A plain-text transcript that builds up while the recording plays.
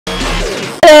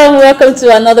welcome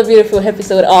to another beautiful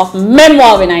episode of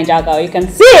Memoir with Naija Girl. You can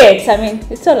see it. I mean,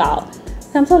 it's so loud.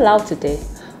 I'm so loud today.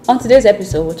 On today's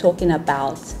episode, we're talking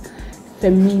about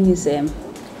feminism.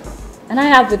 And I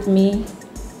have with me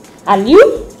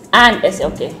Aliyu and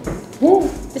okay.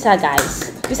 These are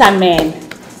guys. These are men.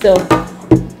 So,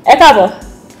 Ekabo.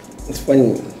 It's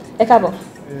funny. Ekabo.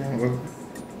 Yeah.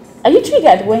 Are you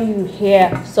triggered when you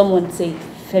hear someone say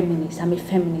feminist? I'm a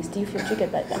feminist. Do you feel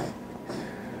triggered like that?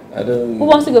 I don't. Who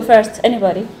wants to go first?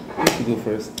 Anybody? You should go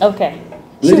first. Okay.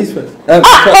 Ladies first. Okay.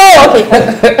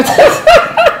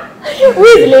 Who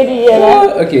is the lady here?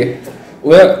 Okay.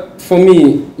 Well, for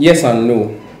me, yes and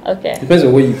no. Okay. Depends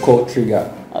on what you call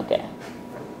trigger. Okay.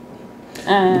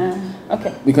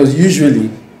 Okay. Because usually,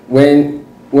 when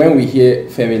we hear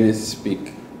feminists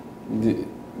speak,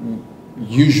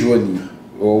 usually,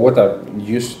 or what I'm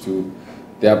used to,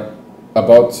 they're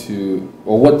about to,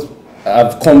 or what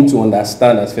I've come to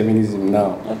understand as feminism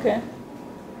now. Okay.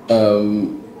 A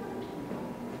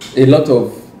lot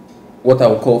of what I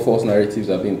would call false narratives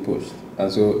are being pushed,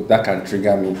 and so that can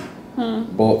trigger me.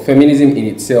 But feminism in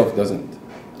itself doesn't.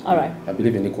 All right. I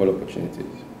believe in equal opportunities.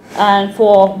 And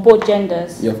for both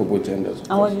genders? Yeah, for both genders.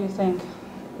 And what do you think?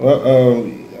 Well,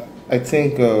 I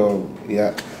think, you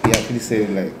actually say it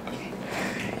like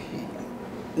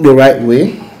the right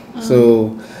way.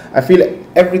 So I feel like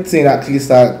everything actually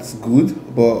starts good,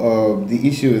 but the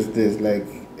issue is this, like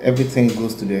everything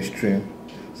goes to the extreme.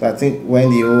 So I think when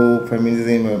the whole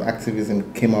feminism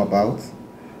activism came about,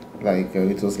 like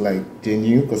it was like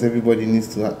genuine, because everybody needs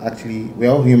to actually,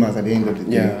 we're all humans at the end of the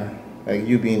day. Yeah. Like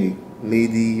you being a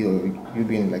lady or you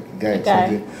being like a guy.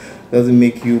 Something doesn't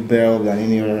make you better than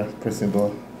any other person,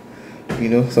 but you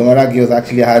know, some other girls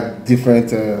actually had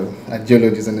different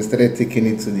ideologies and they started taking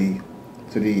it to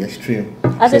the extreme.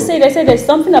 As they say there's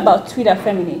something about Twitter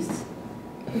feminists.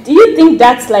 Do you think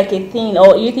that's like a thing,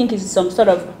 or you think it's some sort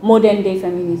of modern day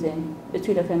feminism, the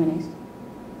Twitter feminists?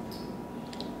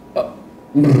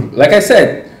 Like I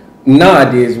said,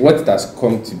 nowadays what it has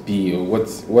come to be, or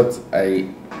what I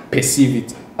perceive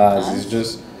it as, is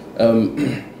just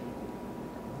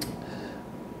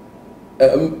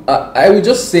I would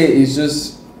just say it's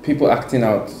just people acting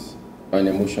out on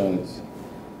emotions,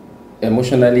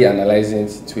 emotionally analyzing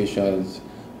situations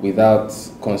without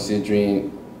considering,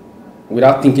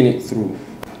 without thinking it through.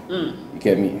 You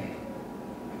get me?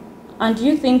 And do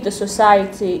you think the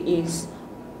society is,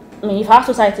 I mean, if our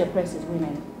society oppresses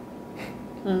women,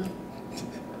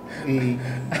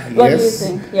 what do you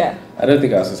think? Yeah. I don't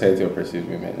think our society oppresses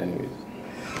women anyways.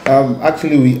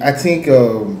 Actually, I think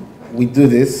we do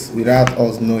this without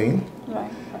us knowing.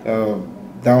 Right.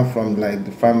 Down from like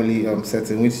the family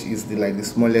setting, which is the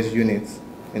smallest unit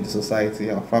in the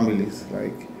society, our families.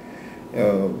 Like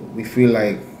we feel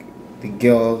like the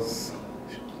girls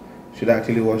should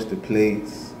actually wash the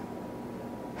plates.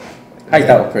 How is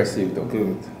that oppressive though?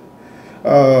 Good.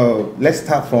 Let's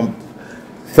start from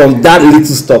that little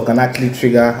stuff and actually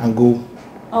trigger and go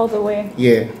all the way.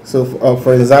 Yeah. So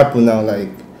for example, now like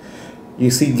you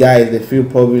see guys, they feel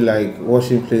probably like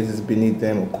washing plates is beneath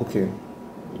them or cooking.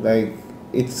 Like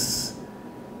it's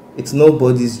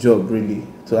nobody's job really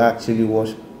to actually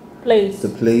wash the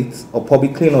plates or probably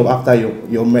clean up after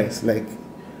your mess. Like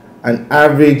an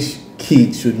average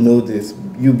kid should know this.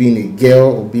 You being a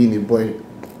girl or being a boy,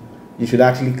 you should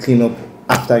actually clean up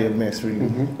after your mess,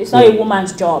 really. It's not a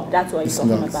woman's job. That's what you're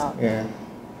talking about. Yeah.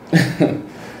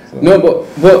 No,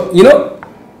 but you know,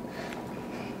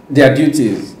 there are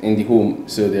duties in the home.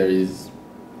 So there is,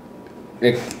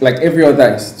 like every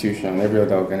other institution, every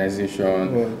other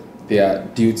organization, there are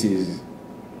duties.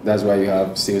 That's why you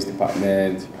have sales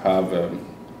department, you have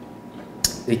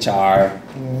HR,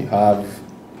 you have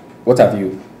what have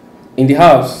you. In the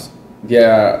house,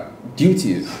 there are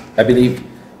duties. I believe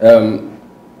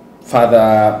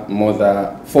father,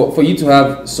 mother, for you to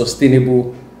have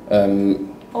sustainable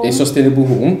a sustainable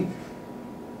home.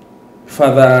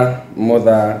 Father,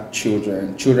 mother,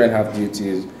 children have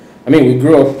duties. I mean, we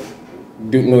grew up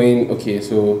knowing, okay,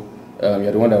 so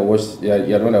you're the one that will wash,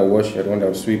 you're the one that will wash, you're the one that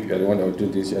will sweep, you're the one that will do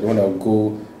this, you're the one that will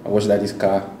go and wash daddy's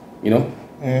car, you know?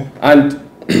 Yeah. And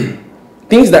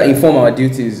things that inform our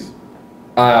duties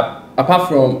are, apart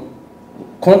from,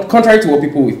 contrary to what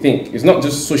people will think, it's not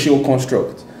just social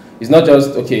construct. It's not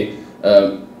just, okay,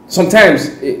 sometimes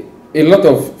a lot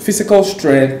of physical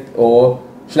strength, or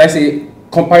should I say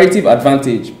comparative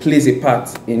advantage, plays a part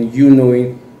in you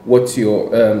knowing what your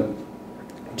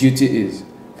duty is.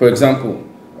 For example,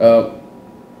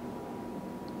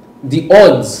 the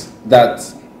odds that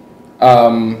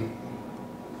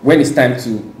when it's time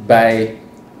to buy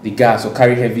the gas or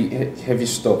carry heavy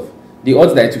stuff, the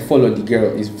odds that it will fall on the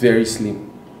girl is very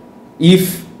slim.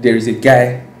 if there is a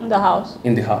guy In the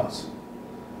house.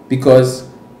 Because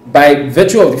by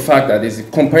virtue of the fact that there's a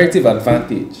comparative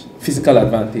advantage, physical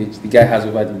advantage the guy has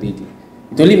over the lady,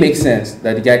 it only makes sense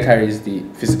that the guy carries the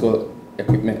physical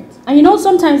equipment. And you know,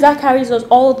 sometimes that carries us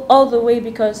all the way,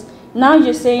 because now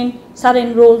you're saying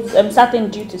certain roles, certain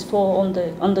duties fall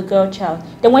on the girl child.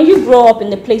 Then when you grow up in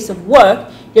the place of work,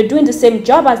 you're doing the same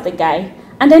job as the guy,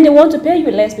 and then they want to pay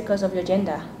you less because of your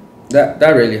gender. That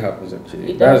rarely happens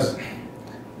actually. It does.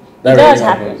 That It does rarely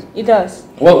happen. happens. It does.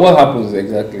 What happens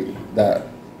exactly? That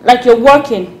Like you're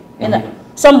working in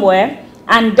somewhere,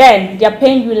 and then they're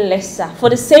paying you lesser for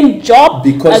the same job.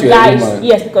 Because you're a woman.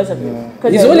 Yes, because of you.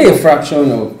 It's only a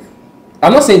fraction of.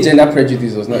 I'm not saying gender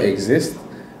prejudice does not exist,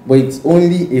 but it's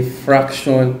only a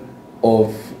fraction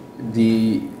of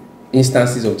the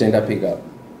instances of gender pay gap.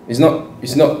 It's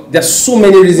not. There's so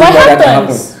many reasons why that can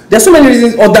happen. There's so many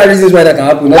reasons, other reasons why that can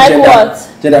happen. Like what?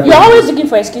 Gender You're always looking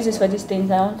for excuses for these things.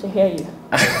 I want to hear you.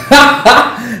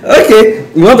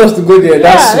 Okay, you want us to go there?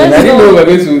 That's soon. I didn't know we were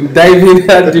going to dive in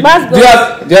that deep. Do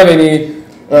you have any?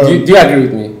 Do you agree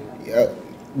with me?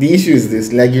 The issue is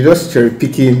this: like you're just cherry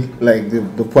picking like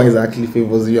the points that actually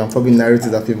favors you, and probably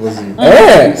narrative that favors you.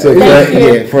 Yeah. So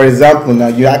for example, now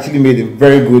you actually made a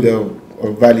very good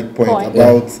or valid point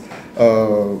about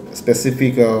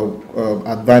specific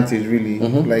advantage, really,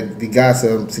 like the gas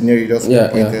scenario you just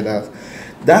pointed out.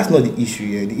 That's not the issue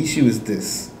here. The issue is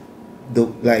this: the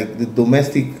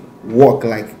domestic work,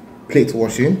 like plate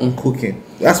washing, cooking.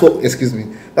 That's what. Excuse me.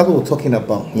 That's what we're talking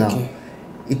about now. Okay.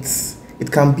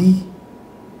 It can be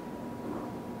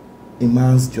a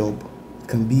man's job, it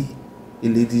can be a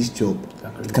lady's job,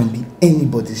 it can be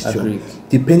anybody's job,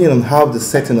 depending on how the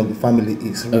setting of the family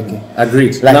is. Really. Okay,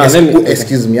 agreed. Like, now,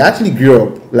 excuse me, I actually grew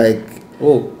up like.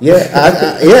 Oh. Yeah,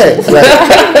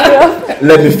 like,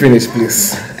 let me finish,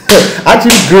 please. I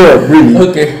actually grew up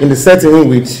really in the setting in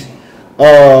which,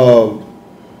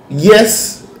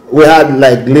 yes, we had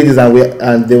like ladies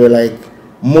and they were like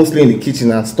mostly in the kitchen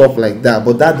and stuff like that,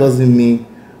 but that doesn't mean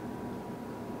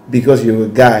because you're a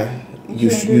guy you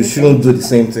shouldn't do the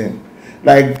same thing.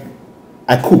 Like,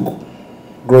 I cook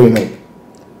growing up,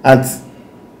 and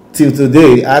till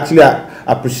today I actually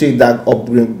appreciate that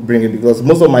upbringing, because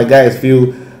most of my guys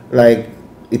feel like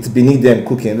it's beneath them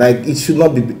cooking. Like, it should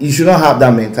not be. You should not have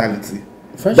that mentality.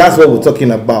 That's what we're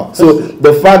talking about. So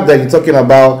the fact that you're talking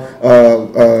about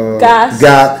gas,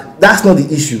 that's not the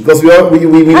issue, because we know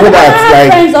that. I have like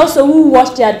friends also who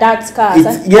wash their dad's cars.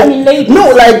 I mean, ladies. No,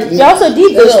 like they also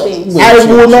did those things. I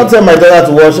will not tell my daughter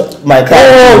to wash my car.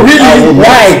 Oh, really?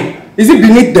 Why? Is it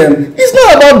beneath them? It's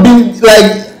not about being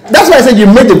like. That's why I said you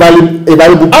made a valuable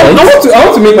point. I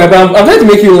want to make my point. I'm trying to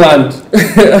make you land.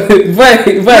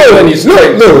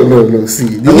 No.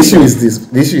 See, the issue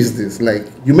is this.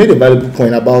 Like, you made a valuable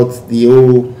point about the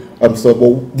whole stuff,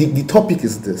 but the topic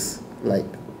is this. Like,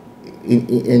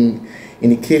 in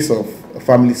the case of a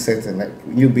family setting, like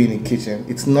you being in the kitchen,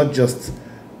 it's not just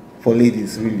for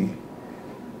ladies, really.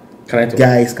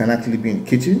 Guys can actually be in the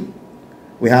kitchen.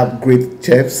 We have great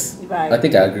chefs. Right. I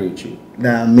think I agree with you.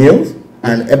 There are meals,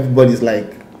 and everybody's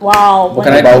like, wow.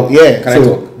 Can I talk?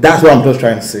 That's what I'm just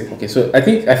trying to say. Okay, so I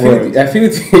feel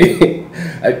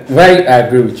why I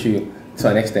agree with you to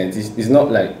an extent.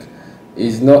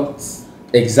 It's not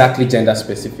exactly gender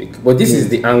specific, but this is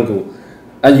the angle,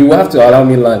 and you will have to allow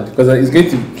me land, because it's going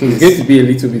to be a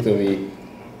little bit of a.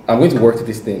 I'm going to work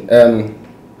this thing.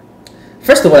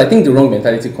 First of all, I think the wrong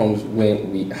mentality comes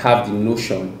when we have the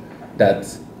notion that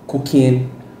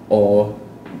cooking or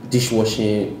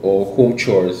dishwashing or home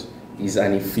chores is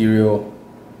an inferior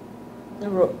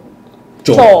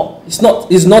job. It's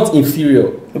not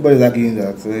inferior. Nobody's arguing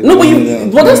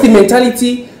that. But that's the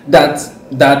mentality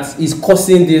that is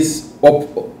causing this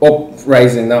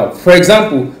uprising now. For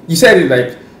example, you said it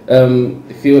like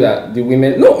feel that the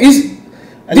women it's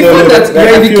the fact that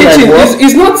you're in the kitchen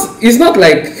is not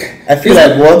like. I feel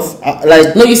like what?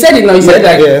 Like, no, you said it now. You said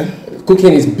that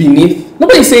cooking is beneath.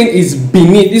 Nobody's saying it's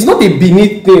beneath. It's not a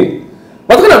beneath thing.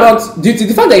 We're talking about duty.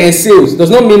 The fact that you're in sales does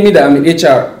not mean that I'm in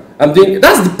HR.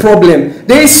 That's the problem.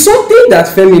 There is something that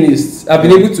feminists have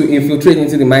been able to infiltrate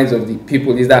into the minds of the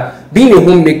people, is that being a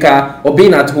homemaker or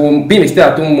being at home, being a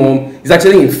stay-at-home mom is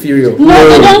actually inferior. No,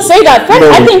 they don't say that.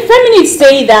 I think feminists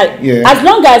say that as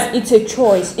long as it's a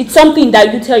choice, it's something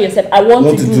that you tell yourself, I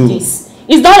want to do this.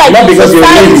 It's not like the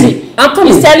society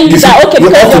is telling you that, okay,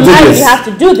 because you're married, you have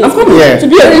to do this. To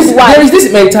be a good wife. There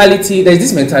is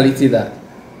this mentality that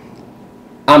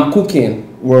I'm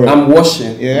cooking, I'm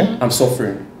washing, I'm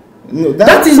suffering. No,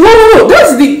 that is no.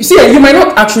 That's the. See, you might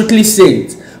not accurately say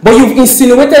it, But you've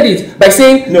insinuated it by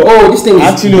saying, No, "Oh, this thing is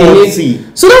actually, see.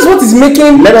 So that's what is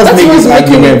making. Let us that's make what this is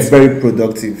making argument it. very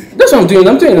productive. That's what I'm doing.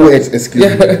 I'm doing it. Wait, excuse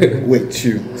me. Wait,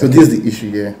 chill. So this is the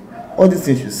issue here. All these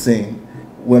things you're saying,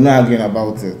 we're not arguing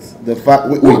about it. The fact.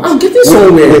 Wait, No, I'm getting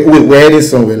somewhere. Wait, we're heading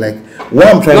somewhere. Like what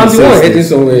I'm trying to say. I'm is heading this.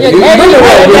 somewhere. Yeah, You don't know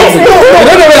where I'm going. You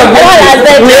don't know where I'm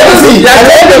going. We always see. At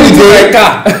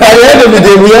the end of the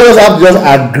day, we always have to just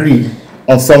agree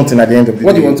on something. At the end of the day,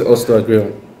 What do you want us to agree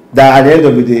on? That at the end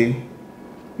of the day,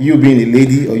 you being a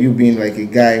lady or you being like a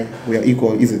guy, we are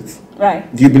equal. Is it?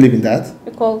 Right. Do you believe in that?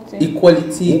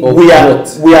 Equality of We are.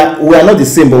 what? We are not the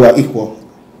same, but we are equal.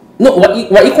 No,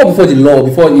 we're equal before the law,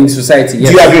 before in society. Yes.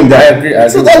 Do you agree with that? I agree.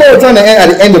 So that's what we're trying to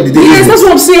end at the end of the day. Yes, that's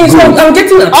what I'm saying. So I'm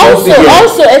getting at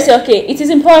Also, SLK, it is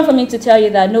important for me to tell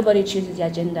you that nobody chooses their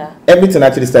gender. Everything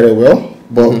actually started well,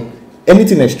 but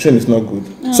anything extreme is not good.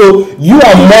 So you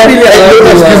are more.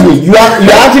 Excuse me. You're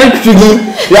actually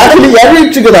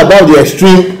triggered about the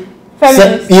extreme.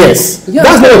 Yes, Yeah,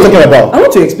 that's what we're talking about. I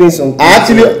want to explain something. I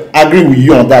actually agree with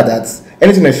you on that. That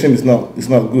anything extreme is not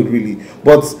good really.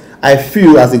 But I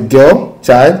feel as a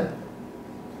child,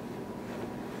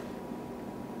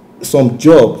 some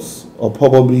jobs or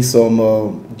probably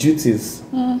some duties,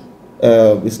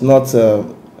 it's not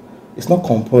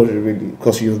compulsory really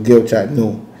because you're a girl child.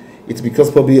 No, it's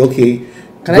because probably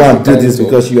go and do this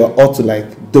because you are ought to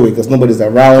like do it because nobody's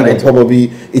around and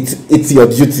probably it's your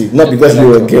duty, not because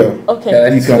you're a girl.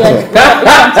 Okay, You can talk.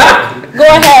 Go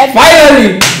ahead.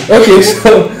 Finally, okay.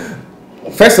 So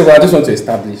first of all, I just want to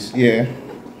establish. Yeah.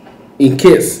 In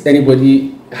case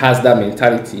anybody has that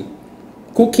mentality,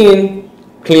 cooking,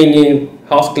 cleaning,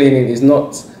 house cleaning is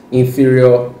not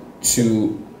inferior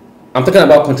to. I'm talking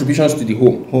about contributions to the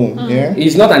home. Yeah.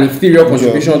 It's not an inferior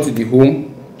contribution to the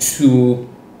home. To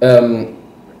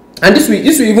and this will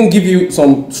even give you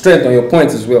some strength on your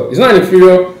points as well. It's not an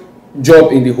inferior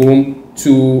job in the home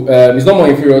to. It's not more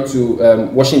inferior to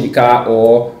washing the car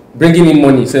or bringing in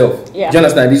money itself. Yeah. Do you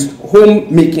understand? It's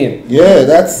homemaking. Yeah,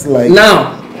 that's like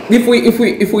Now,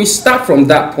 if we start from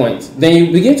that point, then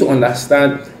you begin to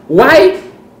understand why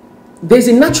there's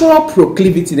a natural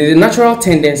proclivity, there's a natural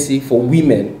tendency for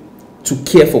women to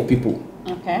care for people.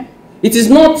 Okay. It is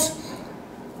not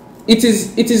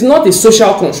a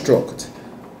social construct.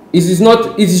 It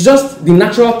is just the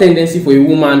natural tendency for a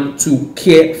woman to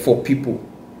care for people.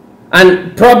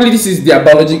 And probably this is their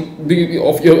biology,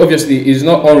 obviously is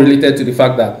not unrelated to the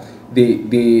fact that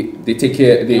they take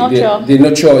care, they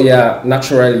nurture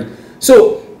naturally.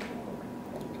 So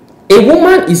a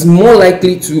woman is more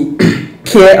likely to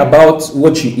care about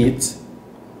what you eat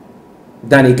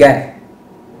than a guy.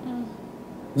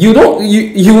 You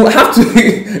have to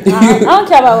I don't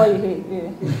care about what you hate.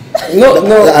 No.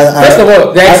 First of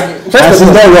all, it's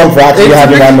not wrong for actually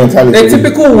having that mentality. A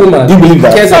typical woman. Do you believe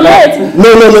that? Cares about,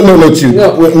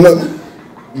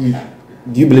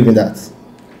 Do you believe in that?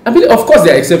 I believe, of course,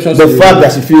 there are exceptions. The fact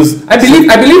that she feels. I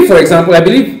believe, for example, Or are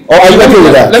you okay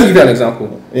with that? Let me give you an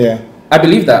example. Yeah. I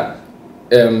believe that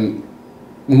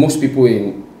most people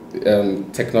in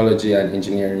technology and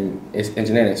engineering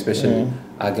especially,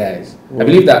 are guys. I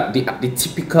believe that the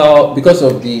typical, because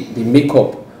of the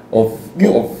makeup of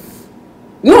no.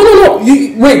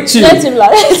 Wait, chill. Let him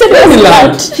land. Let me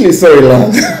land. Sorry,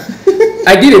 land.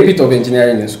 I did a bit of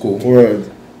engineering in school. Word.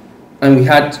 And we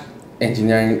had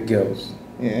engineering girls.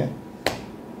 Yeah.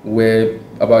 Where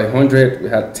about 100, we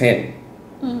had 10.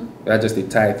 We had just a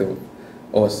tithe of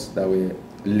us that were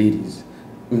ladies.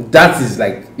 That is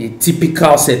like a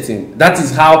typical setting. That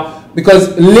is how,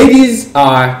 because ladies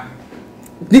are.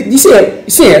 You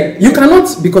see, you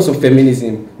cannot, because of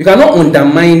feminism, you cannot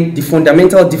undermine the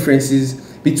fundamental differences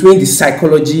between the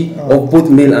psychology of both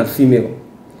male and female.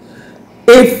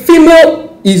 A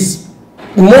female is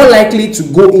more likely to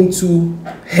go into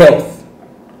health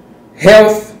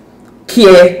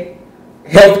care,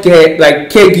 healthcare, like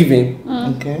caregiving,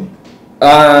 Okay.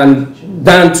 and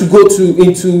than to go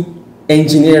into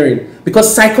engineering,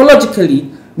 because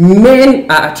psychologically, men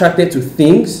are attracted to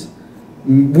things.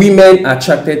 Women are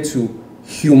attracted to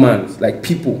humans, like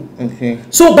people. Okay.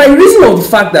 So by reason of the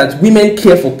fact that women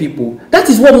care for people, that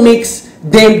is what makes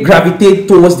them gravitate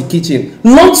towards the kitchen,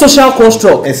 not social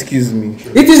construct. Excuse me.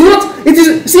 It is not. It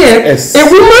is. See, Yes. a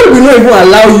woman will not even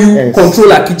allow you control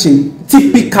her kitchen.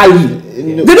 Typically,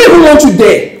 they don't even want you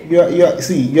there. You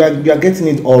are getting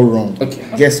it all wrong.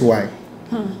 Okay. Guess why?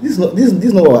 This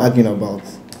is not what we're arguing about.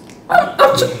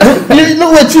 Do you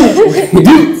know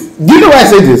why I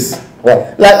say this?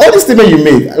 What? Like all this statement you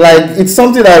made, like it's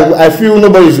something that I feel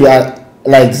nobody should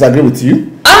like disagree with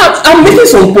you. I'm making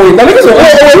some point. Wait,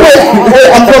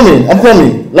 I'm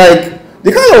coming. Like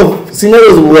the kind of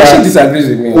scenarios where she disagrees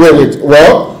with me. Wait.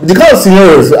 Well, the kind of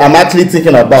scenarios I'm actually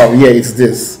thinking about here is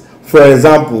this. For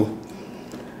example,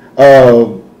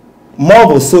 more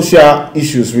of a social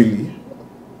issues really.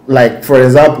 Like for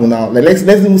example, now let's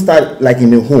even start like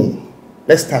in a home.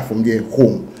 Let's start from there.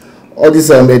 Home. All this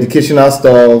educational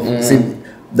stuff. See,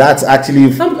 that's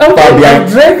actually I'm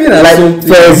driving like something.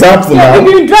 for example now. You've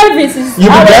been driving You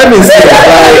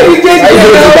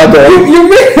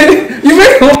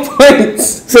make one point.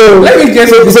 So let me get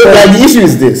so like the issue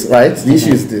is this, right? The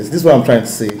issue is this. This is what I'm trying to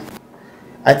say.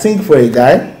 I think for a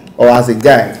guy or as a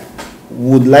guy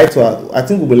would like to. I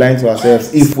think we'll be lying to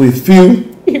ourselves if we feel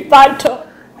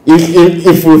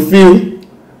if we feel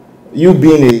you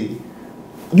being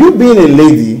a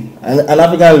lady. An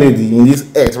African lady in this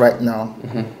earth right now,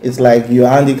 it's like you're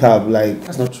handicapped. Like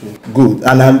that's not true. Good,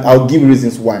 and I'll give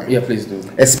reasons why. Yeah, please do.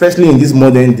 Especially in these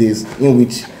modern days, in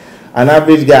which an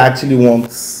average guy actually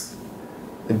wants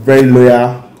a very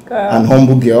loyal and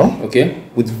humble girl, okay,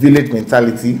 with village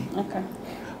mentality, okay,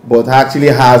 but actually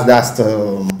has that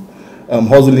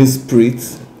hustling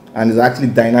spirit and is actually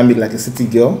dynamic like a city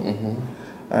girl.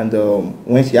 And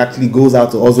when she actually goes out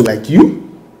to hustle like you.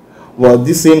 Well,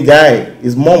 this same guy,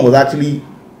 his mom was actually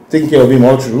taking care of him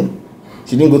all through.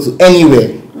 She didn't go to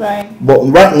anywhere. Right. But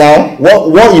right now,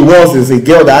 what he wants is a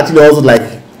girl that actually also like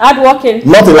hardworking,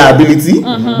 not a liability,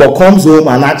 but comes home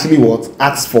and actually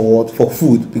asks for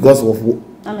food because of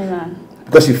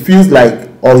because she feels like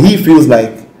or he feels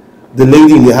like the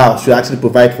lady in the house should actually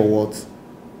provide for what?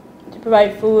 To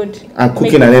provide food and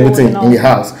cooking and everything in the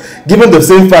house. Given the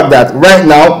same fact that right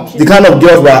now the kind of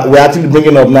girls we're actually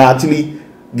bringing up now actually.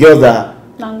 Girls that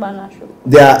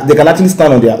they can actually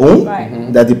stand on their own,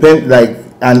 right. That depend like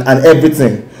and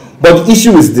everything. But the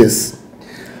issue is this: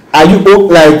 are you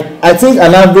like? I think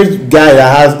an average guy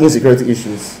that has insecurity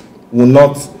issues will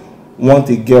not want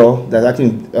a girl that's actually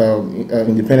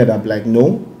independent and be like,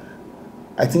 no.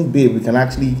 I think, babe, we can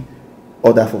actually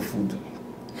order for food.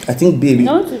 I think, baby,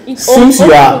 since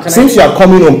you are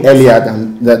coming home earlier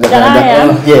than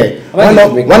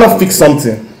why not fix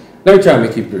something? Let me try and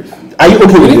make it brief. Are you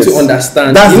okay with this? You need to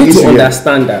understand that. You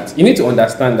need to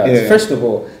understand that. Yeah. First of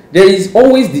all, there is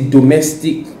always the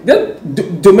domestic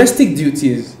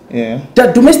duties. Yeah. There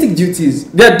are domestic duties.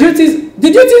 There are duties. The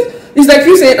duties is like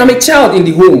you saying, I'm a child in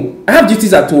the home. I have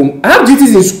duties at home. I have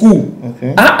duties in school.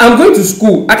 Okay. I'm going to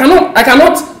school. I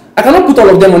cannot put all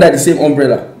of them under the same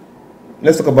umbrella.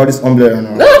 Let's talk about this umbrella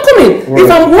now. No, I'm coming. Right.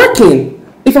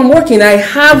 If I'm working, I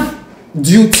have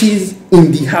duties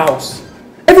in the house.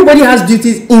 Everybody has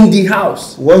duties in the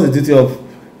house. What's the duty of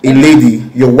a lady,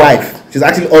 your wife? She's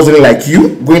actually hustling like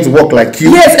you, going to work like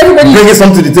you. Yes, everybody bringing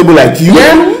something to the table like you.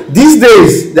 Yeah. These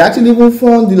days, they actually even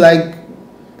fund like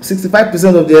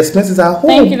 65% of their expenses at home.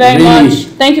 Thank you very much.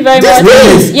 Thank you very much.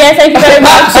 Days. Yes, thank you very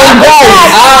much.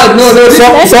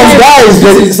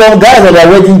 Some guys on their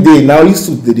wedding day now you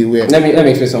suit they wear. Let me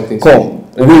explain something.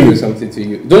 Let me explain something to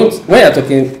you.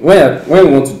 When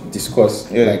we want to discuss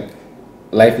like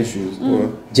life issues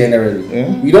generally,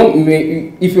 we don't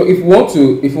make if you want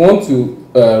to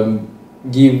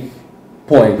give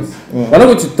points, we're not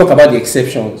going to talk about the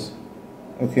exceptions.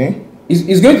 Okay.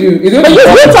 It's going to. But you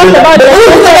talked about the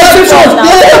exceptions now.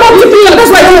 That's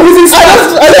why I'm using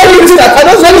stats. I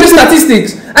don't use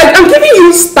statistics. I'm giving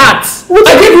you stats.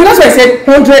 That's why I said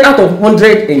 100 out of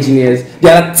 100 engineers,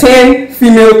 there are 10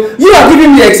 female. You are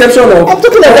giving me the exception of. I'm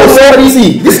talking about somebody.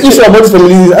 See, this issue about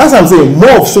feminism. As I'm saying,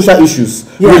 more of social issues.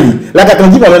 Yeah. Really, like I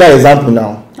can give another example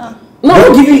now. No,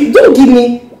 don't give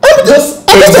me. Just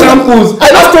examples. I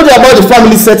just told you about the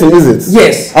family setting, is it?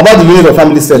 Yes. About the unit of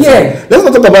family setting. Yeah. Let's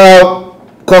not talk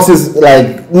about causes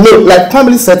like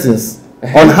family settings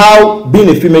on how being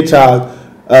a female child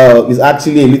is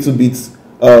actually a little bit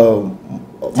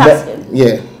tasking.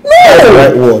 Yeah. That's the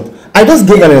right word. I just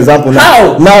gave an example now.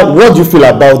 How? Now, what do you feel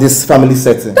about this family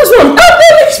setting? That's what I'm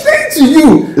explaining to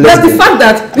you. That's the fact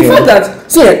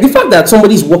that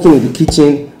somebody is working in the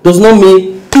kitchen does not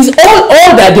mean is all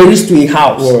that there is to a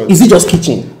house. Word. Is it just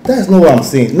kitchen? That's not what I'm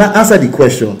saying. Now answer the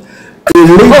question. Or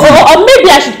maybe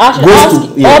I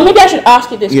should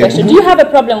ask you this question. Do you have a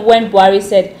problem when Buhari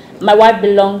said my wife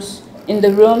belongs in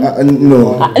the room?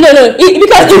 No. No,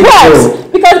 because it works.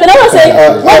 Because the other say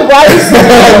when Buhari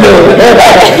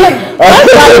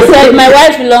said my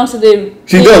wife belongs to the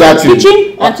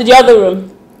kitchen and to the other room.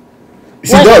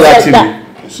 She does actually.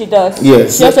 She does.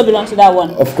 Yes. She also belongs to that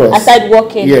one. Of course. Aside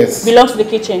working. Yes. Belongs to the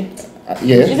kitchen.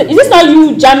 Yes. Is this not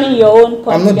you jamming your own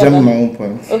point? I'm not together? jamming my own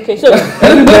point. Okay, so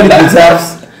everybody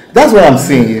deserves. That's what I'm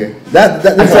saying here. That's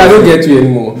I don't get you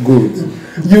anymore. Good.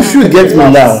 You should get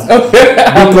me now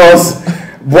because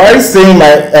Buhari saying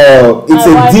it's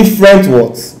a different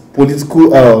what?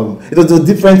 political. It was a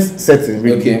different setting,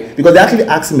 really, Okay. because they actually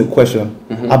asked him a question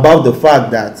about the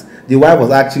fact that the wife was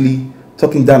actually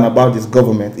talking down about his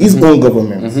government, his own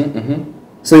government.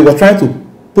 So he was trying to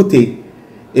put a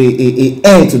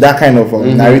end to that kind of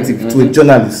narrative to a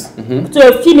journalist. To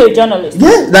a female journalist.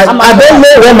 Yeah, like I don't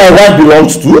know where my wife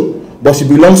belongs to, but she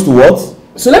belongs to what?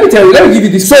 So let me tell you. Let me give you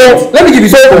this. Let me give you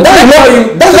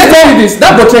this.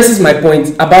 That buttresses my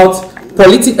point about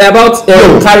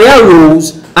career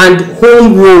roles and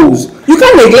home roles. You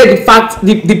can't neglect the fact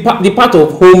the part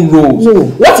of home roles. No.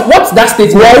 What that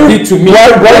statement did to me?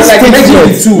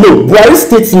 Buhari's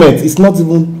statement is not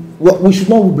even. Well, we should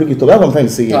not bring it up. That's what I'm trying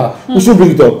to say here. We should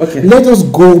bring it up. Okay. Let us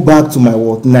go back to my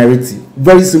narrative.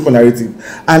 Very simple narrative.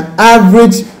 An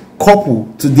average couple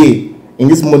today in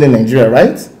this modern Nigeria,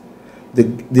 right?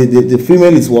 The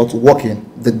female is what? Working.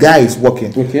 The guy is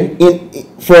working. Okay.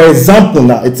 For example,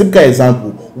 now, a typical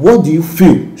example, what do you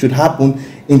feel should happen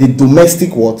in the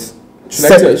domestic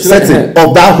setting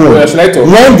of that home?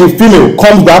 When the female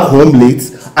comes back home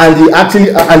late and the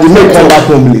male comes back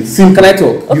home late. Can I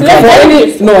talk?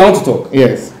 Okay. No, I want to talk.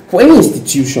 Yes. For any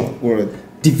institution, Word.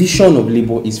 division of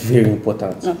labor is very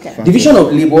important. Okay. Division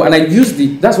of labor,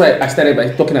 and that's why I started by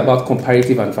talking about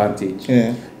comparative advantage.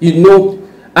 Yeah. You know,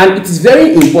 and it is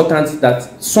very important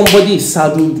that somebody is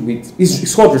saddled with,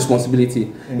 it's called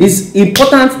responsibility. It's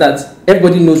important that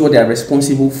everybody knows what they are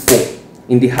responsible for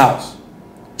in the house.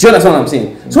 Do you understand what I'm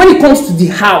saying? So when it comes to the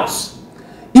house,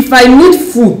 if I need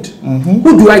food,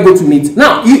 who do I go to meet?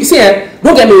 Now, you see,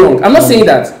 don't get me wrong. I'm not saying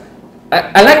that.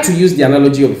 I like to use the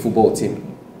analogy of a football team.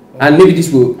 And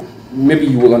maybe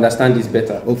you will understand this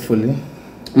better. Hopefully.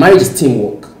 Marriage is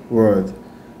teamwork. Word.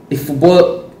 A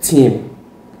football team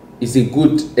is a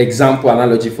good example,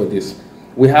 analogy for this.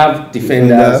 We have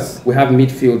defenders, we have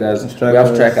midfielders, we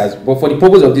have strikers. But for the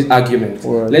purpose of this argument,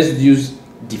 let's use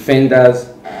defenders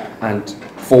and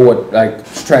forward, like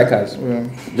strikers.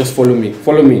 Just follow me.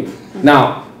 Follow me.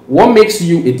 Now, what makes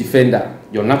you a defender?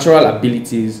 Your natural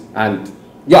abilities and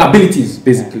your abilities,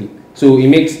 basically. So it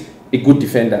makes a good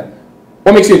defender.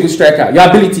 What makes you a good striker? Your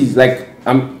abilities, like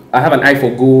I have an eye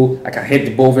for goal, I can head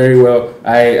the ball very well,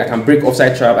 I can break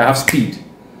offside trap, I have speed.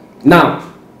 Now,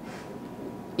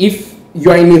 if you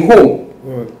are in a home,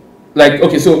 like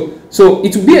okay, so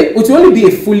it will only be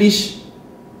a foolish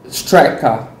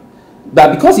striker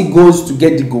that because he goes to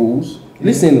get the goals,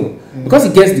 because he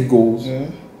gets the goals,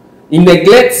 he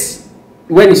neglects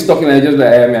when he's talking. I just like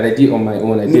I did it on my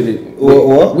own. I did it.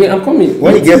 What? Wait, I'm coming.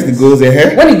 When he gets the goals,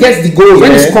 when he gets the goals,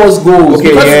 when he scores goals,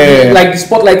 because like the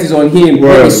spotlight is on him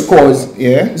when he scores.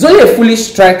 It's only a foolish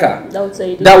striker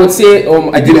that would say,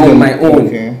 I did it on my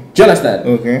own. Do you understand?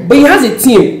 Okay. But he has a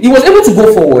team. He was able to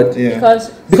go forward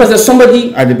because there's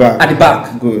somebody at the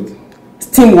back. Good.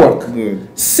 Teamwork. Good.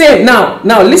 Same. Now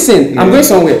listen. I'm going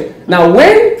somewhere. Now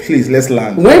please let's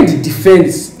land. When the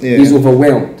defense is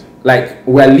overwhelmed, like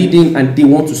we're leading and they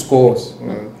want to score us.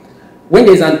 When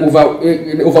there's an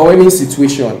overwhelming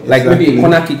situation, like maybe a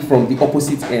corner kick from the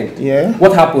opposite end,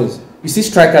 what happens? You see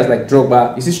strikers like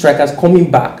Drogba, you see strikers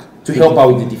coming back to help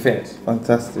out with the defense.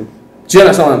 Fantastic. Do you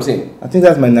understand what I'm saying? I think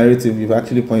that's my narrative. You've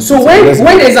actually pointed. So when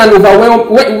there's an overwhelm,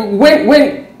 when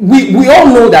we all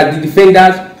know that the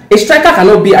defenders, a striker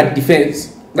cannot be at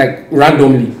defense like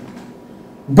randomly,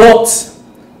 but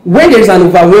when there is an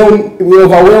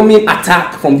overwhelming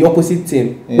attack from the opposite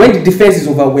team, when the defense is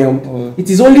overwhelmed, it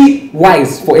is only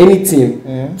wise for any team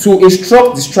to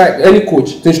instruct any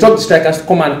coach to instruct the strikers to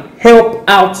come and help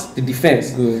out the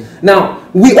defense. Now,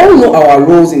 we all know our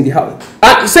roles in the house.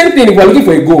 Same thing if we're looking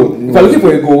for a goal.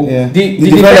 The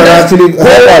defenders actually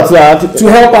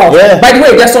help out. By the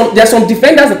way, there's some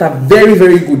defenders that are very,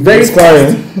 very good, very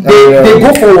fast. They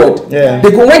go forward.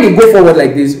 When they go forward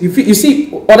like this, you see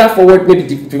other forward, maybe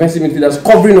defensive midfielders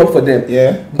covering up for them.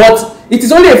 But it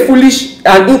is only a foolish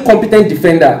and incompetent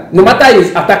defender, no matter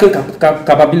his attacking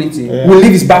capability, will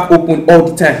leave his back open all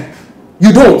the time.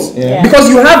 You don't, because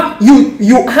you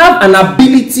have an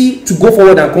ability to go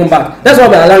forward and come back. That's why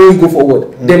we're allowing you to go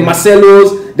forward. Them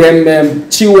Marcelos, them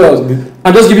Chilwells.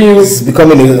 I'm just giving you. It's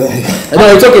becoming a. No,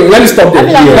 it's okay. Let me stop there.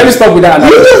 Let me stop with that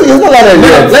analogy.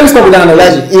 Let me stop with that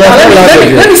analogy.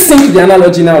 Let me sink the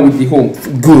analogy now with the home.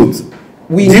 Good.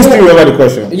 Do you still remember the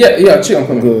question? Yeah. Chill, I'm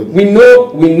coming. Good. We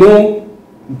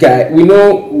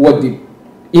know what the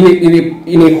in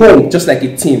a home, just like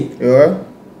a team.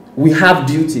 We have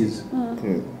duties.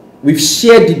 We've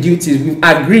shared the duties. We've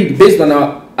agreed based on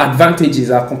our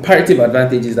advantages, our comparative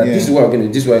advantages, that this is what we're going to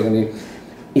do, this is what we're going to do.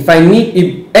 If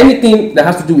anything that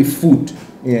has to do with food,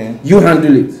 you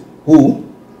handle it. Who?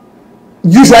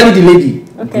 Usually the lady.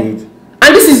 Okay. Good.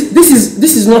 And this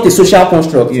is not a social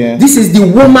construct. This is the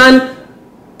woman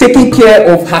taking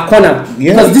care of her corner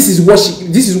because this is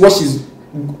what she's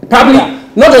probably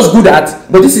not just good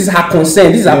at, but this is her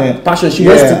concern. This is her passion. She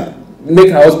wants to make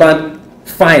her husband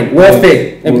fine, well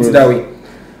fed. Let me put it that way.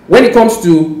 When it comes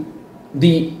to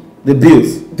the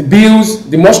bills,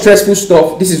 the more stressful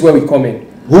stuff, this is where we come in.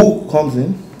 Who comes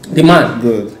in? The man.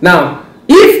 Good. Now,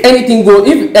 if anything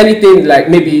like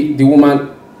maybe the woman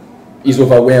is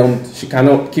overwhelmed, she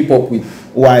cannot keep up with.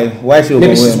 Why is she overwhelmed?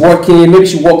 Maybe she's working, maybe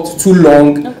she worked too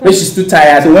long, maybe she's too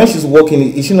tired. So when she's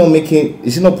working, is she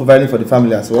not providing for the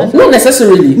family as well? Not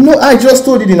necessarily. No, I just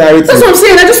told you the narrative. That's what I'm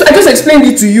saying. I just explained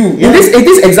it to you. In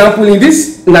this example, in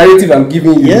this narrative I'm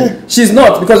giving you, she's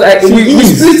not, because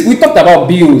we talked about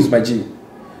bills, my G.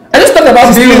 I just talked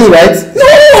about bills, right?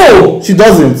 No! She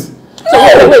doesn't.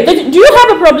 So wait, do you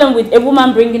have a problem with a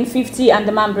woman bringing 50 and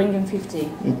the man bringing 50?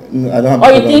 No, I don't have.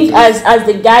 Or you think as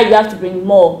the guy you have to bring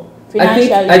more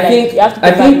financially? I think you have to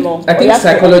provide more. I think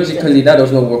psychologically that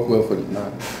does not work well for the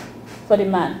man. For the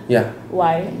man? Yeah.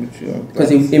 Why?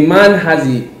 Because a man has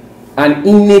an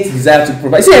innate desire to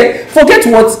provide. See, forget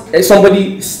what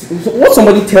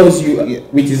somebody tells you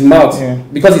with his mouth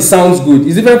because it sounds good.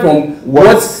 It's different from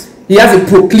what he has a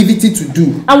proclivity to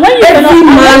do. And when every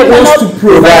man wants to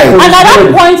provide, and at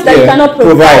that point that you cannot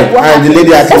provide, and the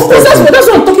lady actually that's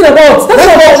what I'm talking about. That's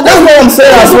what I'm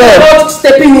saying as well. About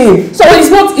stepping in. So it's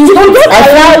not. You don't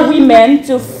allow women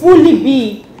to fully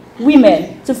be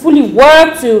women, to fully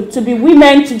work, to be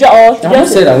women, to just. I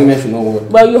just say that women should not work.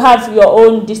 Well, you have your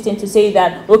own distance to say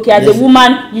that. Okay, as a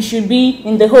woman, you should be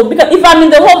in the home, because if I'm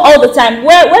in the home all the time,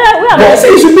 where am I?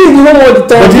 You should be in the home all the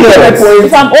time. But you know what?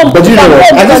 If I'm home, but you know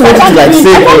what? I just wanted to like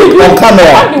say on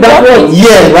camera. That what?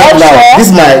 Yeah, right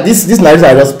now. This narrative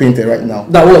I just painted right now.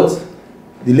 That what?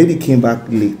 The lady came back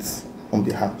late from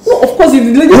the house. No, of course, if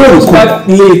the lady comes back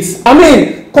late, I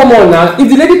mean, come on now. If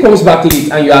the lady comes back late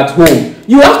and you're at home,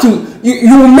 you have to.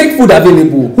 You will make food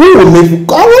available. Who will make food?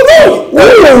 I don't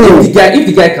know. If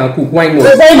the guy can cook, why not?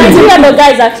 So the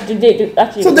guys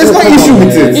actually. So there's no issue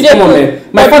with it. Come on, man.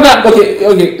 My father.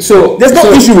 Okay. So there's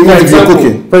no issue with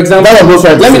cooking. For example,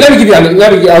 let me give you an.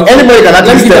 Anybody can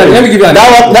actually step in. Let me give you an.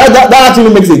 That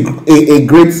actually makes a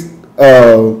great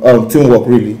teamwork,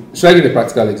 really. Should I give a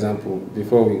practical example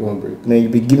before we go on break? Man,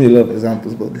 you've been giving a lot of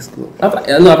examples about this club.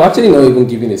 I've actually not even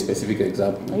given a specific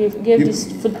example. You gave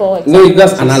this football example. No,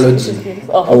 that's analogy.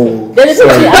 Okay. There's a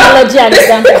difference between analogy and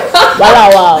example.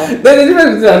 Wow. There's a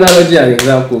difference between analogy and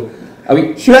example.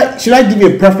 Should I give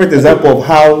you a perfect example of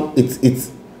how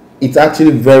it's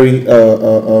actually very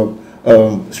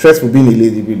stressful being a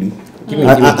lady, really,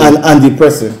 and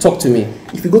depressing? Talk to me.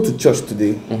 If you go to church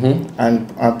today, and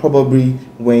probably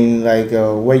when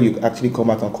where you actually come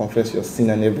out and confess your sin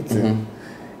and everything,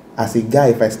 as a guy,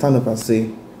 if I stand up and say,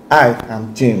 I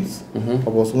am James, I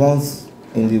was once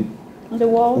in the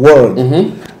world,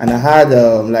 and I had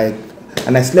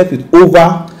and I slept with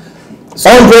over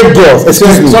 100 girls.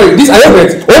 Excuse me. Sorry, this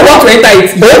argument over to enter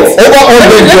it. Over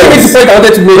 100 girls. Let me make the point I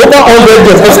wanted to make. Over 100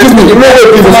 girls. Excuse me.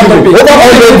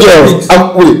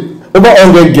 Over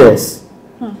 100 girls.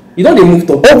 You know they moved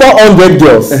up. Over 100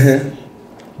 girls.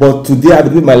 But today I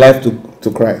give my life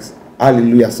to Christ.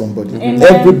 Hallelujah, somebody. Amen.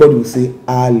 Everybody will say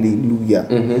hallelujah.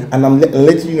 And I'm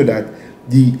letting you know that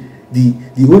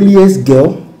the holiest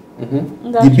girl,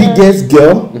 the biggest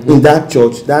girl in that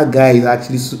church, that guy is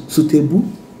actually suitable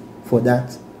for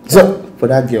that. So for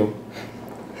that girl.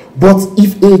 But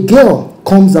if a girl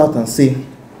comes out and say,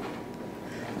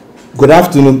 good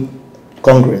afternoon,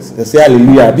 Congress, they say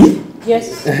hallelujah, Abi?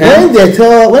 Yes. When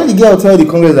the girl tell the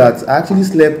Congress that I actually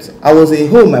slept, I was in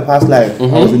home my past life, I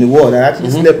was in the world, I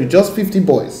actually slept with just 50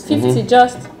 boys. 50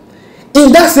 just.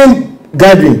 In that same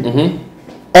gathering,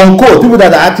 unquote, people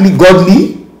that are actually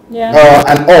godly,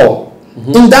 and all.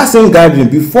 In that same gathering,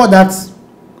 before that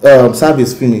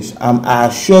service finish, I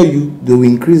assure you they will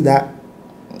increase that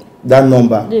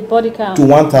number, the body count, to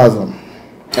 1,000.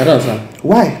 I don't understand.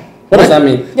 Why? What does that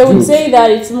mean? They would say that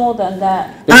it's more than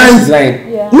that. This is lying.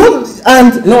 Yeah. No,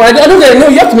 I don't get it. No,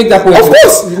 you have to make that point. Of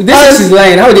course. This is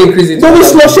lying. How would they increase it? Don't be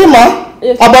sloshima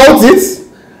about it.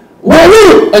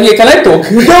 Okay, can I talk?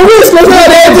 Don't be sloshima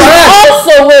about it.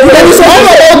 Also,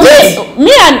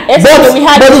 me and Esther, we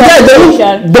had but the guy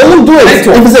don't do it.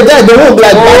 If it's a guy, they won't be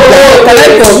like, can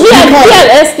I talk? Me and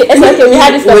Esther, we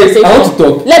had this conversation. I want to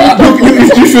talk. Let me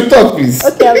talk. You should talk, please.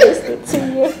 Okay, I'm listening to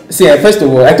you. See, first of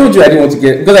all, I told you I didn't want to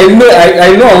get, because I know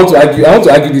I want to argue. I want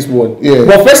to argue this one. Yeah.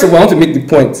 But first of all, I want to make the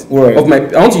point of my.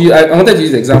 I wanted to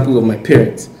use the example of my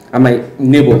parents and my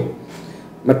neighbor.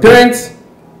 My parents,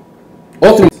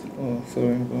 all three. Oh,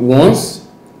 sorry. Once,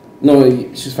 no,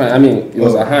 she's fine. I mean, it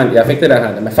was her hand. It affected her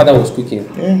hand. And my father was cooking.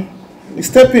 Yeah. You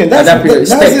step in. At that period,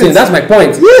 step in. That's my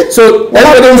point. Yeah. So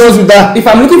everybody knows with that. If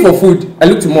I'm looking for food, I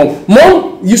look to mom.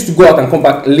 Mom used to go out and come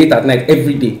back late at night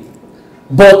every day.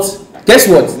 But guess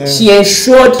what? Yeah. She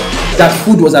ensured that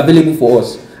food was available for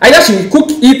us. Either she will cook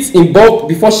it in bulk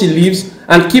before she leaves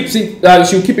and keeps it.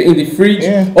 She will keep it in the fridge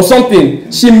or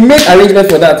something. She made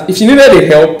arrangements for that. If she needed the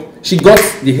help, she got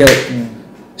the help.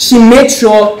 She made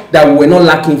sure that we were not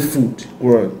lacking food.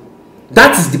 Right.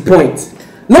 That is the point.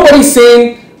 Nobody is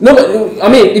saying. No, I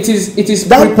mean it is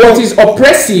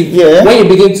oppressive when you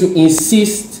begin to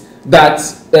insist that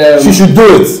she should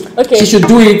do it. Okay. She should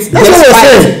do it.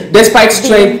 Despite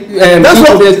strength. That's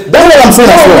what I'm saying. No,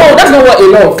 that's not what a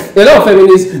lot of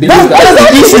feminists believe. That's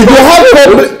the issue.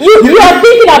 You are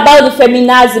thinking about the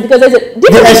feminazi because there's a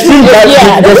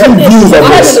different views of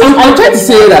this. I'm trying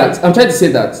to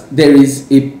say that there is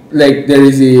a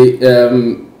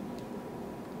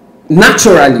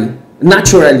naturally.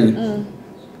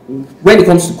 When it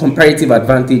comes to comparative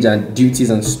advantage and duties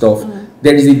and stuff,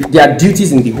 there are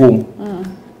duties in the home,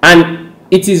 and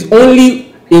it is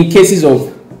only in cases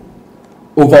of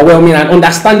overwhelming and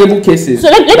understandable cases. So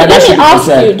let me ask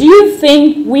you: do you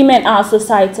think women are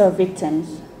societal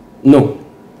victims? No.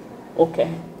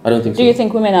 Okay. I don't think so. Do you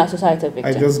think women are societal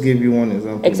victims? I just gave you one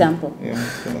example. Yeah,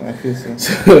 so I feel so.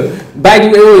 By the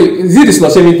way, is it the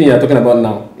slut shaming thing you're talking about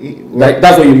now? Like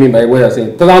that's what you mean by what you're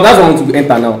saying? Because that's what I want to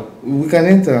enter now. We can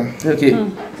enter. Okay.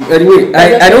 Anyway,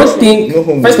 I don't think.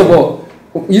 First of all,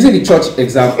 using the church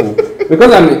example,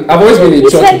 because I've always been a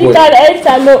church boy. You can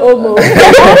enter, no homo.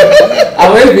 I've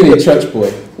always been a church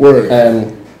boy.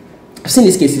 I've seen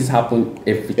these cases happen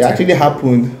every time. It actually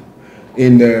happened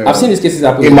in. I've seen these cases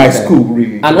happen in my school,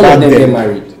 really, and all of them get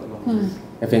married.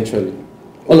 Eventually,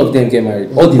 all of them get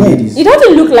married. All the ladies. It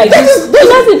doesn't look like this.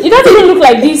 It doesn't even look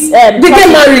like this. They get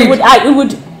married. We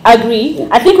would agree.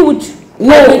 I think we would.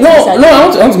 No. I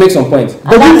want to make some points.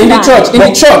 But in the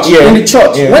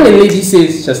church, when a lady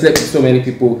says she has slept with so many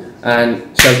people and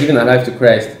she has given her life to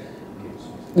Christ,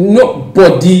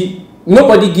 nobody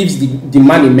gives the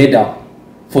man a medal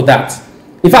for that.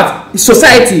 In fact,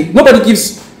 society, nobody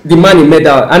gives the man a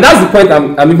medal, and that's the point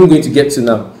I'm even going to get to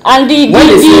now. And the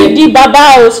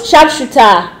babaos,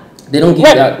 sharpshooter. They don't give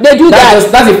that. They do that.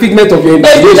 That's a figment of your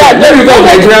imagination. Let me go to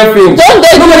Nigerian films. Don't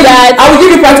they do that? I will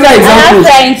give you practical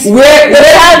examples. Friends, where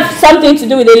they have something to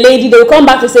do with a lady, they will come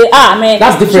back to say, man.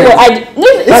 That's different.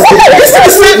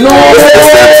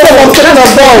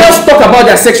 Just talk about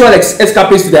their sexual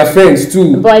escapades to their friends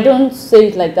too. But I don't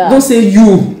say it like that. Don't say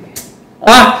you.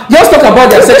 Just talk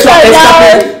about their sexual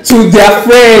escapades to their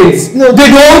friends. No,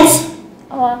 they don't.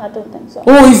 I don't think so.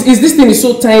 Is this thing is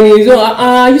so tiny?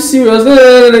 Are you serious?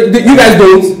 You guys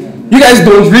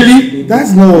don't really.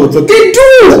 That's not. They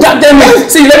do.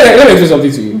 See, let me explain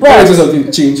something to you. Let me explain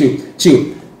something.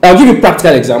 Chill. I'll give you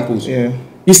practical examples. Yeah.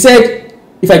 You said,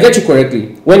 if I get you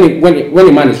correctly, when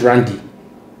a man is randy,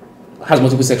 has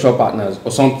multiple sexual partners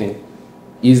or something,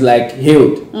 is like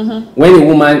hailed. When a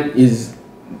woman is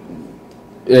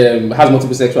has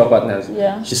multiple sexual partners,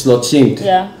 she's slut shamed.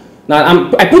 Yeah. Now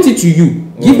I put it to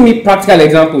you. Give me practical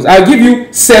examples. I'll give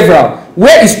you several.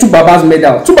 Where is Tubaba's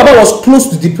medal? Tubaba was close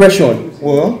to depression.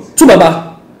 What?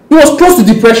 Tubaba, he was close to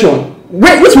depression.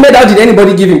 Which medal did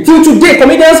anybody give him? Till today,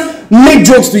 comedians make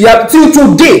jokes to you. Till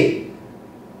today,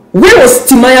 where was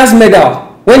Timaya's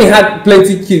medal when he had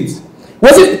plenty kids?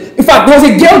 Was it? In fact, there was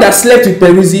a girl that slept with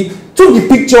Peruzzi. Took the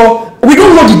picture. We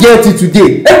don't know the girl till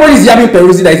today. Everybody's yabbing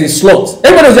Peruzzi that is a slut.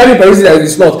 Everybody's yabbing Peruzzi that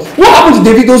is a slut. What happened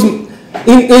to Davido's?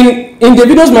 In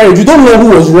Davido's marriage, you don't know who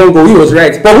was wrong or who was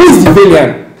right. But who is the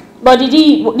villain? But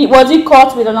was he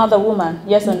caught with another woman?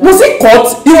 Yes or no? Was he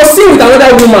caught? He was seen with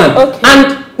another woman. Okay.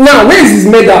 And now, where is his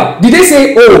medal? Did they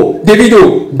say,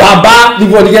 Davido, Baba, the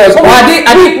girls? We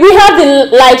have the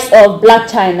likes of Black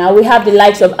China. We have the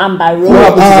likes of Amber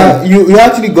Rose. You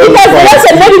actually got it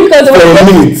maybe because for a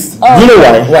minute. Do you know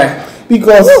why? Why?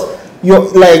 Because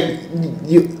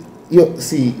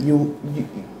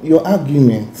your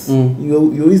arguments, you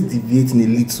always deviating a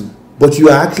little, but you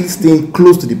are actually staying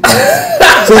close to the point.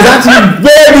 So it's actually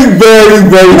very, very,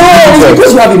 very difficult. It's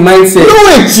because you have a mindset. No,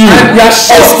 it's you. And you are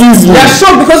shocked. Excuse me. You are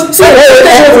shocked because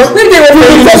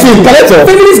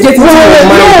feminists get into your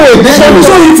mind. They don't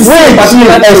show you to say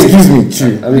particular things. Excuse me,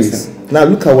 Chiu. Now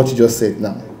look at what you just said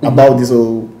now about this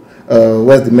whole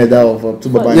where's the medal of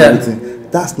Tubaba and everything.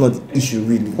 That's not the issue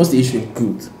really. What's the issue?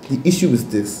 Good. The issue is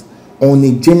this. On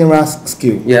a general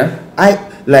scale,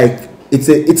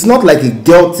 it's not like a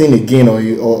girl thing again or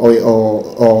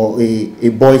a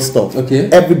boy stuff. Okay.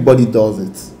 Everybody does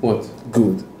it. What?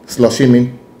 Good. Slut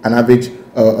shaming an average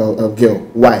girl.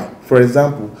 Why? For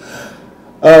example,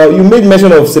 you made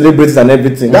mention of celebrities and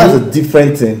everything. That's a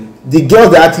different thing. the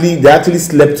girls they actually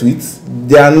slept with,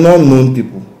 they are not known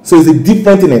people. So it's a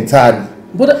different thing entirely.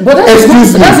 But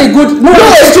that's a good. No,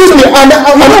 excuse me. I'm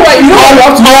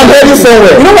heading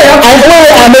somewhere. You know why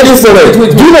I'm heading somewhere.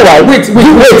 Wait. Do you know why? Wait.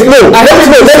 No. Let me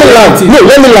land.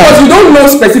 Because you don't know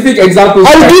specific examples.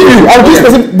 I'll give you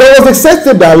specific. There was a sex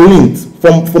tape that linked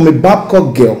from a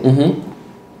Babcock girl. Mm-hmm.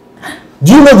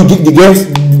 Do you know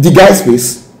the guy's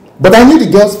face? But I knew the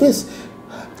girl's face.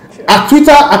 Her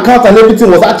Twitter account and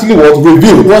everything was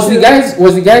revealed. Was the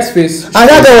guy's face? And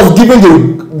that was given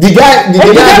the guy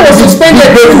was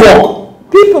suspended for work.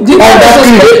 People but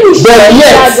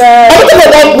yes, I'm talking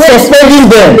about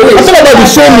suspending them. I'm talking about the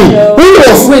shaming. Who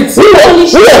was shamed?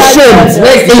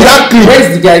 Exactly.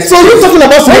 Where's the guy's face? So you're talking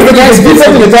about the guy's face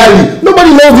entirely.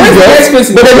 Nobody knows this girl,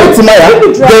 but they know Timaya.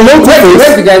 They know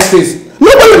where's the guy's face?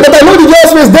 Nobody, but I know the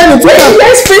girl's face. Then it's where's the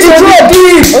guy's face?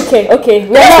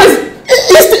 Okay.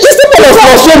 It's the part of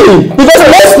not shaming, because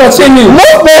let's not shaming.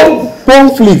 Most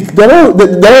conflict, they don't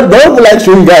like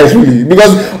showing guys really,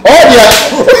 because all their.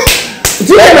 Do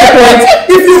you get my point?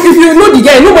 If you know the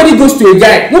guy, nobody goes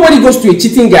to a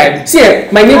cheating guy. See,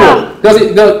 my neighbor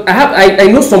I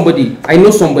know somebody. So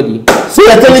you're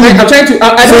telling me? I'm trying to.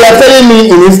 So you're telling me,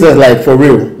 in instance, like for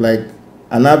real, like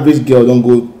an average girl don't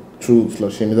go through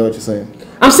slut shame. Is that what you're saying?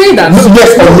 I'm saying that.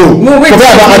 Yes or no? No, wait.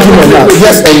 Forget about argument now.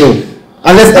 Yes or no?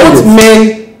 Unless both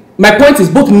men. My point is,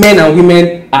 both men and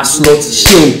women are slut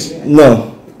shamed.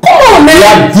 No. Come on, man. We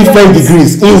have different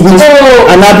degrees in which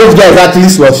an average guy is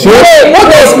actually slut shamed. What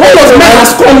does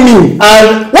MenAreScum mean?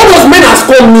 And what does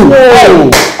MenAreScum mean? No.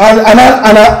 And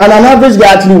an average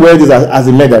guy actually wears this as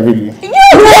a mega really.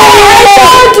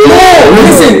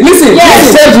 Listen.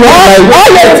 Yes.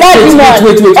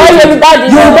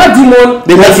 YorubaDemon.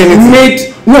 They made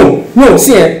no.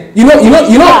 See, you know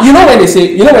when they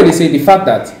say the fact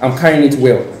that I'm carrying it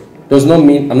well does not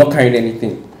mean I'm not carrying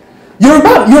anything.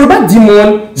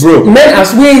 YorubaDemon,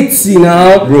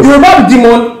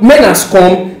 YorubaDemon,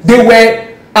 MenAreScum, they were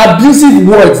abusive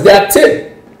words. They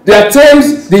are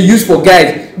terms they use for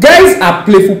guys. Guys are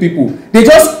playful people. They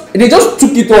just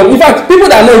took it on. In fact, people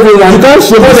that are not even you can't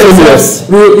shame the shameless.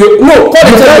 No, you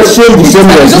can't shame the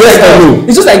shameless. Yes or no?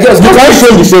 It's just like girls. You can't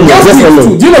shame the shameless. Yes or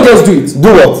no? Do you know girls do it? Do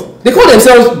what? They call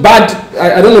themselves bad.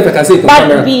 I don't know if I can say it on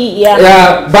camera. Bad B, yeah.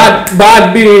 Yeah,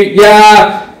 bad B,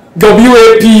 yeah.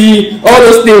 WAP, all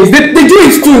those things. They do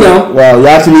it too now. Wow, you're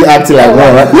actually acting like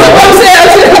one, right? No,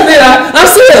 I'm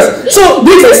serious. So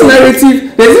there's this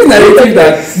narrative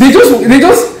that they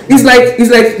just it's like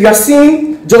you are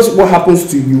seeing just what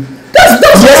happens to you.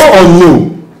 That's yes or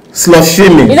no. Slut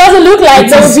shaming. It doesn't look like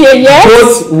there will be a yes.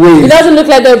 Both ways. It doesn't look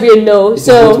like there will be a no.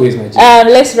 So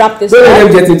let's wrap this up. Don't let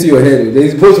them get into your head.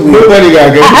 There's both ways. Nobody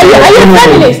can get into your head. Are you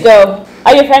feminist though?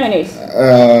 Are you feminist?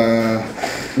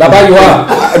 Baba, you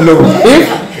are. No.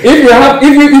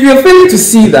 If you're failing to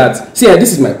see that,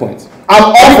 this is my point. I'm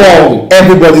all for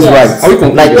everybody's rights.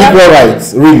 Like equal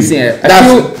rights, really. See,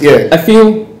 I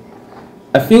feel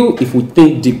if we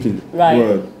think deeply,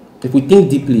 right? If we think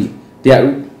deeply, there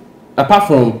are apart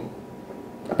from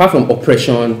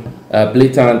oppression,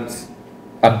 blatant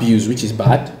abuse, which is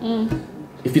bad.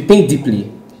 If you think deeply,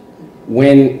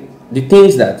 when the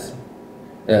things that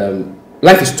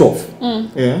life is tough,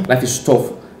 life is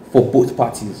tough for both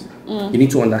parties. You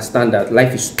need to understand that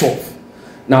life is tough.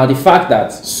 Now, the fact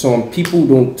that some people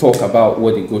don't talk about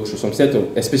what they go through, some set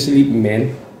of, especially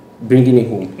men, bringing it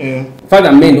home. The fact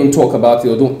that men don't talk about it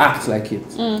or don't act like it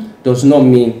does not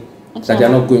mean that they are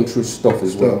not going through stuff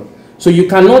as well. So you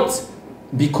cannot,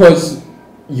 because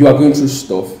you are going through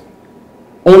stuff,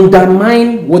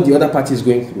 undermine what the other party is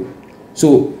going through.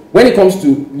 So when it comes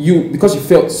to you, because you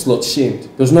felt slut shamed,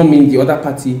 does not mean the other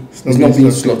party is not being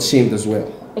slut shamed as well.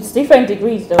 It's different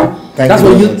degrees though. That's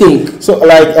what you think. So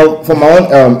like for my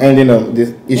own ending of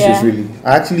this issues really,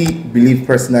 I actually believe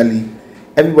personally,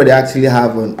 everybody should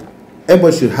have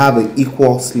an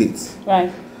equal slate.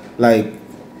 Right. Like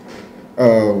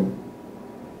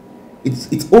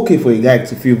it's okay for a guy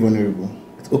to feel vulnerable.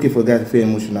 It's okay for a guy to feel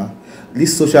emotional.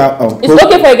 This social it's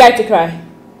okay for a guy to cry.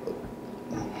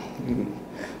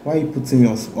 Why are you putting me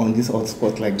on this hot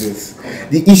spot like this?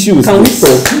 The issue is can we talk?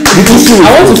 The issue is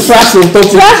I want to trash on topic.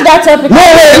 Trash that topic. No.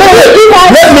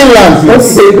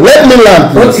 Let me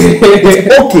land. Okay.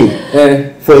 It's okay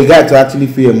for a guy to actually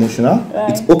feel emotional. Right.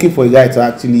 It's okay for a guy to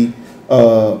actually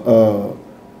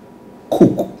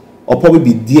cook or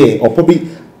probably be there or probably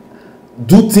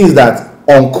do things that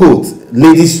unquote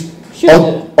ladies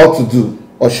ought to do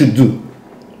or should do.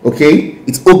 Okay?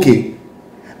 It's okay.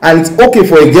 And it's okay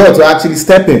for a girl to actually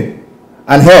step in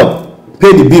and help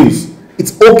pay the bills.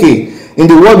 It's okay. In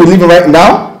the world we live in right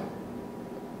now,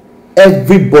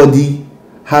 everybody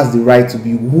has the right to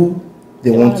be who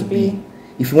they want to be.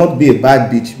 If you want to be a bad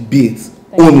bitch, be it.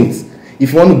 Own it.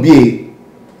 If you want to be a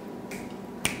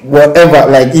whatever,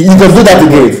 like you can do that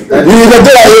again. You can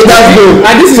do that. That's good.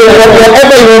 And this is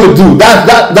whatever you want to do.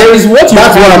 That is what you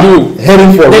can do.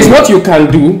 Heading for. There's what you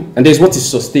can do, and there's what is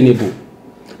sustainable.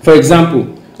 For example,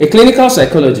 a clinical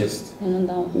psychologist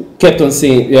kept on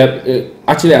saying,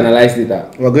 actually analyzed it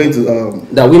that we're going to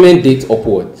that women date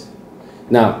upwards.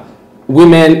 Now,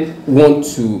 women don't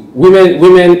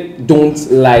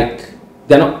like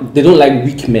they don't like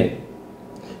weak men.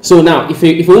 So now, if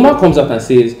a woman comes up and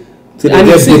says,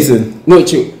 no,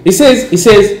 chill. He says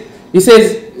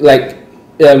like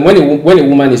when a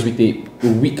woman is with a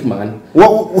weak man.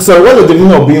 What is the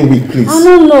meaning of being weak, please? I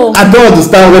don't know. I don't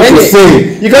understand what you're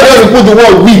saying. You can't just put the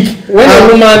word weak.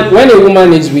 When a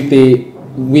woman is with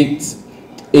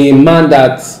a man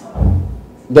that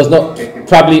does not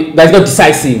that's not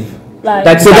decisive. Like,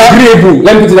 that's agreeable.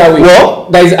 Let me put it that way.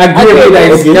 What? That is agreeable. That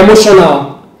is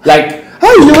emotional. Like how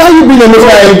you being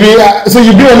emotional? So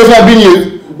you being emotional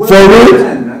being for real?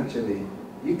 Actually,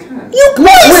 you can.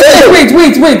 Wait.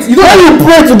 You don't. When you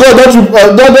pray to God, don't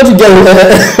you get it? No.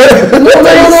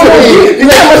 You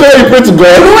can't emotional. You pray to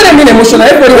God. You know what I mean? Emotional.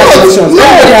 Everybody has emotions.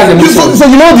 Everybody has emotions. So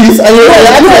you know this, and you're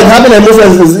like having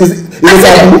emotions is when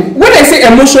I say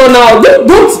emotional,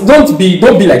 don't be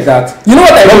like that. You know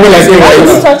what I mean when I say right?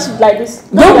 Don't touch like this.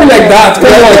 Don't be like that. Come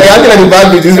on, you're acting like a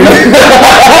bad bitch.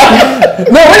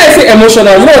 No, when I say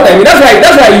emotional, you know what I mean. That's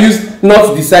why I use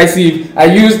not decisive. I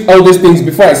used all those things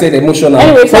before I said emotional.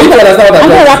 Anyway, so I'm gonna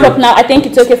wrap up now. I think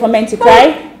it's okay for men to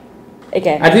cry.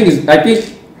 Okay. I think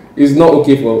it's not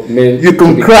okay for men. You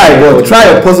can cry, but try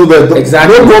your possible best.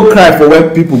 Exactly. Don't go cry for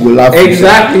when people go laugh.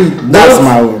 Exactly. That's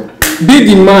my word. Be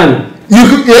the man. I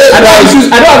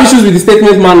don't have issues with the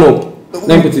statement man up.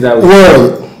 Let me put it that way.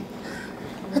 Well,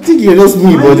 I think you're just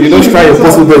me, but you don't try your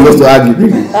possible best to argue.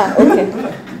 Okay.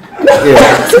 Yeah.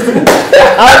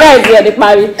 Our guys here, they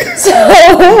marry. So you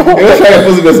don't try your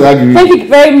possible best to argue. Thank you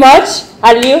very much,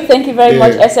 Aliyu. Thank you very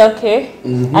much, SLK.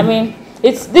 Mm-hmm. I mean,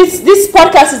 it's this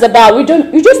podcast is about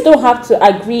you just don't have to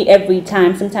agree every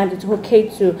time. Sometimes it's okay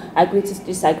to agree to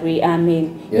disagree. I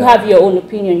mean, you have your own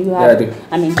opinion. You have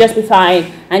just be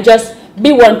fine and just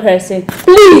be one person.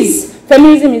 Please,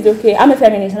 feminism is okay. I'm a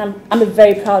feminist and I'm a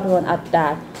very proud one at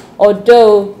that.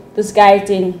 Although this guy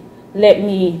didn't let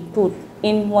me put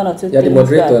in one or two things. Yeah, the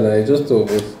moderator, I just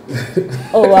told us.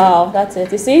 Oh wow, that's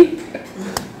it. You see?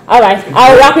 Alright,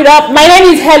 I'll wrap it up. My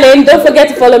name is Helen. Don't forget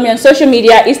to follow me on social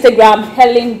media, Instagram,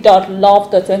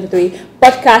 helen.love.23.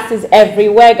 Podcast is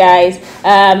everywhere, guys.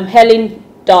 Helen.moang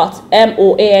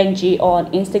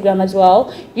on Instagram as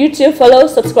well. YouTube, follow,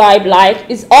 subscribe, like.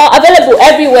 It's all available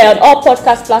everywhere on all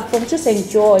podcast platforms. Just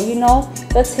enjoy,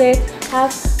 That's it.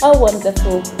 Have a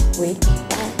wonderful week.